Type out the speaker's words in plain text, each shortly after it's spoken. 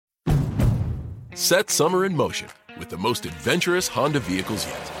Set summer in motion with the most adventurous Honda vehicles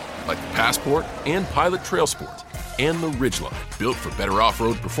yet, like the Passport and Pilot Trail Sport, and the Ridgeline, built for better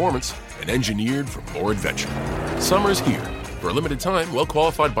off-road performance and engineered for more adventure. Summer's here. For a limited time,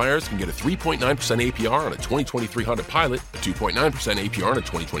 well-qualified buyers can get a 3.9% APR on a 2023 Honda Pilot, a 2.9% APR on a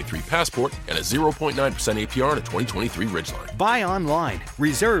 2023 Passport, and a 0.9% APR on a 2023 Ridgeline. Buy online,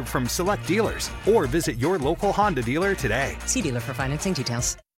 reserve from select dealers, or visit your local Honda dealer today. See dealer for financing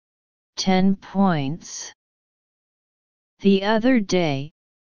details. 10 points. The other day,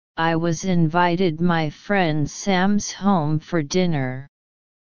 I was invited my friend Sam's home for dinner.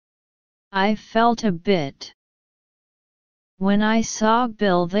 I felt a bit when I saw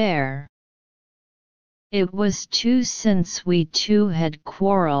Bill there. It was since we two had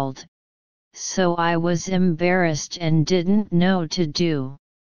quarreled, so I was embarrassed and didn't know to do.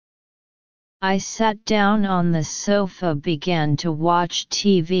 I sat down on the sofa, began to watch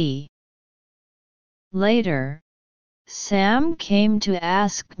TV. Later, Sam came to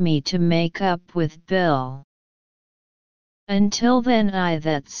ask me to make up with Bill. Until then I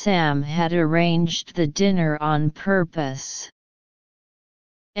thought Sam had arranged the dinner on purpose.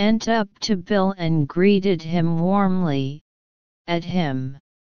 Went up to Bill and greeted him warmly. At him.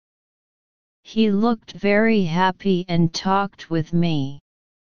 He looked very happy and talked with me.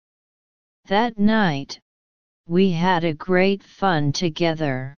 That night, we had a great fun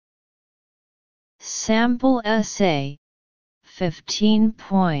together. Sample essay, 15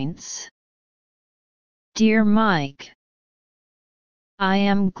 points. Dear Mike, I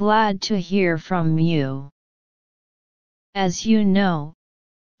am glad to hear from you. As you know,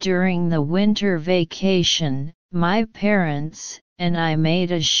 during the winter vacation, my parents and I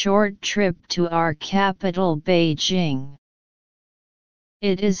made a short trip to our capital, Beijing.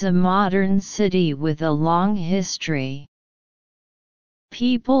 It is a modern city with a long history.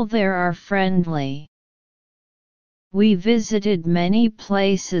 People there are friendly. We visited many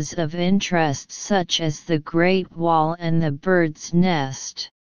places of interest such as the Great Wall and the Bird's Nest.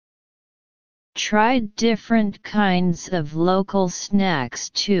 Tried different kinds of local snacks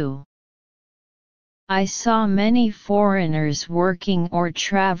too. I saw many foreigners working or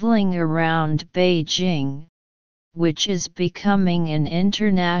traveling around Beijing, which is becoming an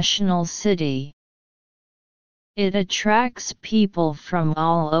international city. It attracts people from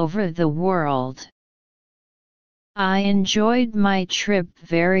all over the world. I enjoyed my trip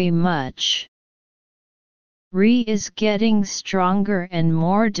very much. Re is getting stronger and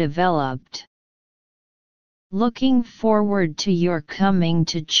more developed. Looking forward to your coming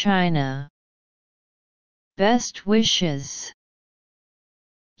to China. Best wishes.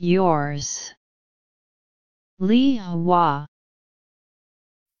 Yours, Li Hua.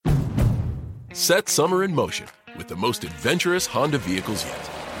 Set summer in motion with the most adventurous Honda vehicles yet,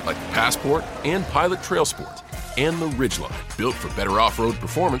 like the Passport and Pilot Trail Sport, and the Ridgeline, built for better off-road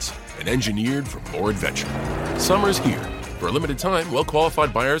performance and engineered for more adventure. Summer's here. For a limited time,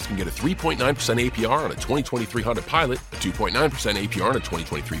 well-qualified buyers can get a 3.9% APR on a 2023 Honda Pilot, a 2.9% APR on a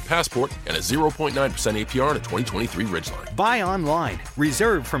 2023 Passport, and a 0.9% APR on a 2023 Ridgeline. Buy online,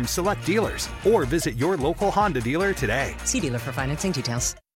 reserve from select dealers, or visit your local Honda dealer today. See dealer for financing details.